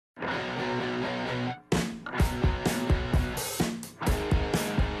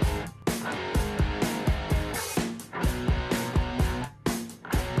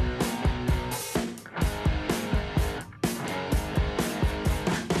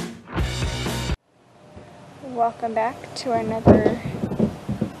Welcome back to another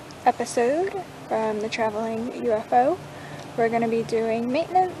episode from the Traveling UFO. We're going to be doing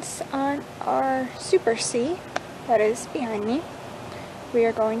maintenance on our Super C that is behind me. We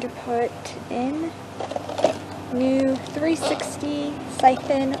are going to put in new 360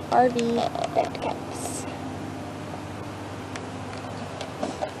 siphon RV vent caps.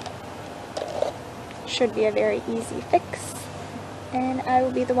 Should be a very easy fix, and I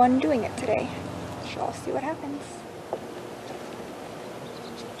will be the one doing it today. So I'll see what happens.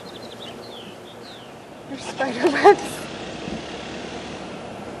 There's spider webs.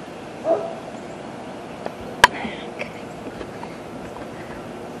 Okay.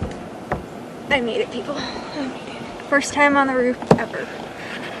 I made it, people. I made it. First time on the roof ever.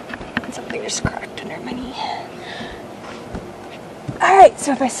 And something just cracked under my knee. Alright,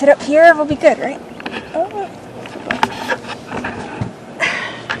 so if I sit up here, we'll be good, right? Oh.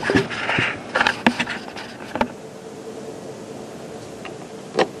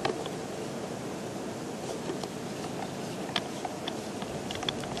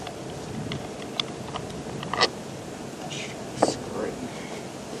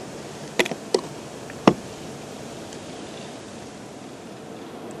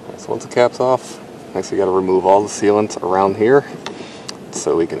 So once the cap's off, next we got to remove all the sealant around here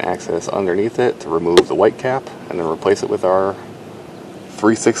so we can access underneath it to remove the white cap and then replace it with our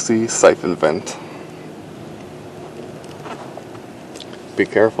 360 siphon vent. Be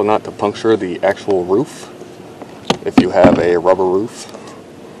careful not to puncture the actual roof if you have a rubber roof.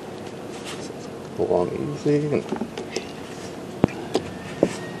 So pull on easy.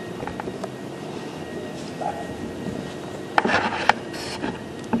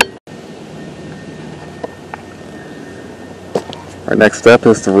 Our next step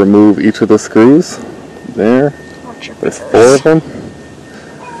is to remove each of the screws. There. There's 4 of them.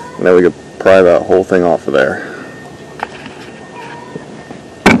 And then we can pry that whole thing off of there.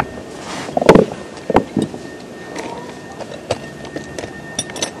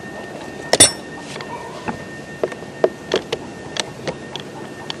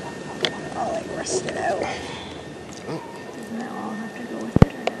 I'll like rust it out. Doesn't that all have to go with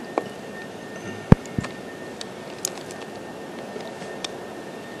it or not?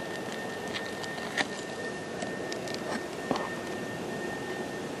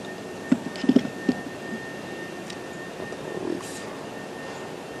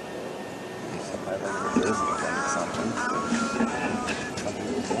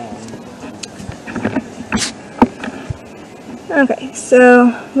 Okay,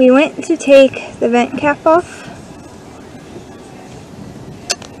 so we went to take the vent cap off,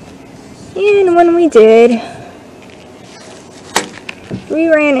 and when we did, we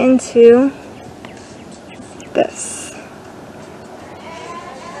ran into this.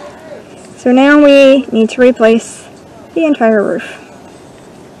 So now we need to replace the entire roof.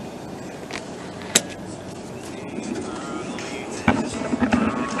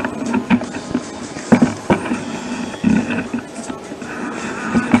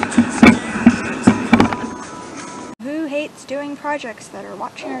 Doing projects that are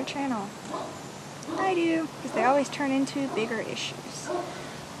watching our channel. I do, because they always turn into bigger issues.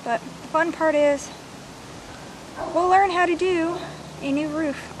 But the fun part is we'll learn how to do a new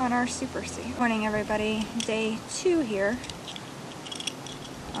roof on our Super C. Good morning, everybody. Day 2 here.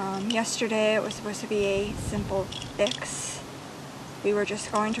 Yesterday it was supposed to be a simple fix. We were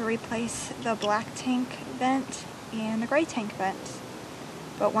just going to replace the black tank vent and the gray tank vent.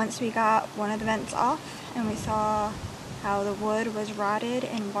 But once we got one of the vents off and we saw how the wood was rotted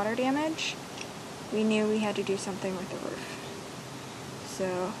and water damage, we knew we had to do something with the roof.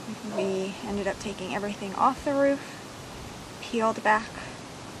 So we ended up taking everything off the roof, peeled back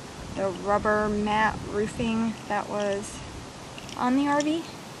the rubber mat roofing that was on the RV,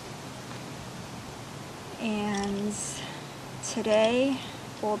 and today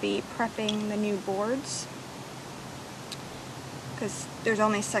we'll be prepping the new boards because there's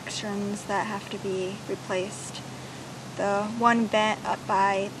only sections that have to be replaced. The one vent up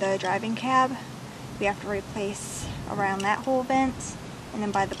by the driving cab, we have to replace around that whole vent, and then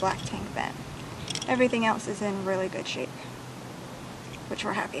by the black tank vent. Everything else is in really good shape, which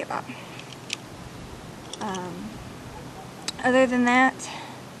we're happy about. Other than that,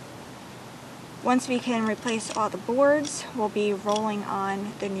 once we can replace all the boards, we'll be rolling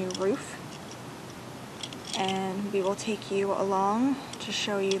on the new roof. And we will take you along to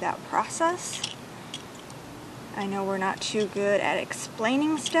show you that process. I know we're not too good at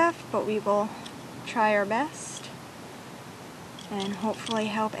explaining stuff, but we will try our best and hopefully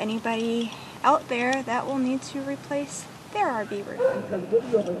help anybody out there that will need to replace There, RB Ruth.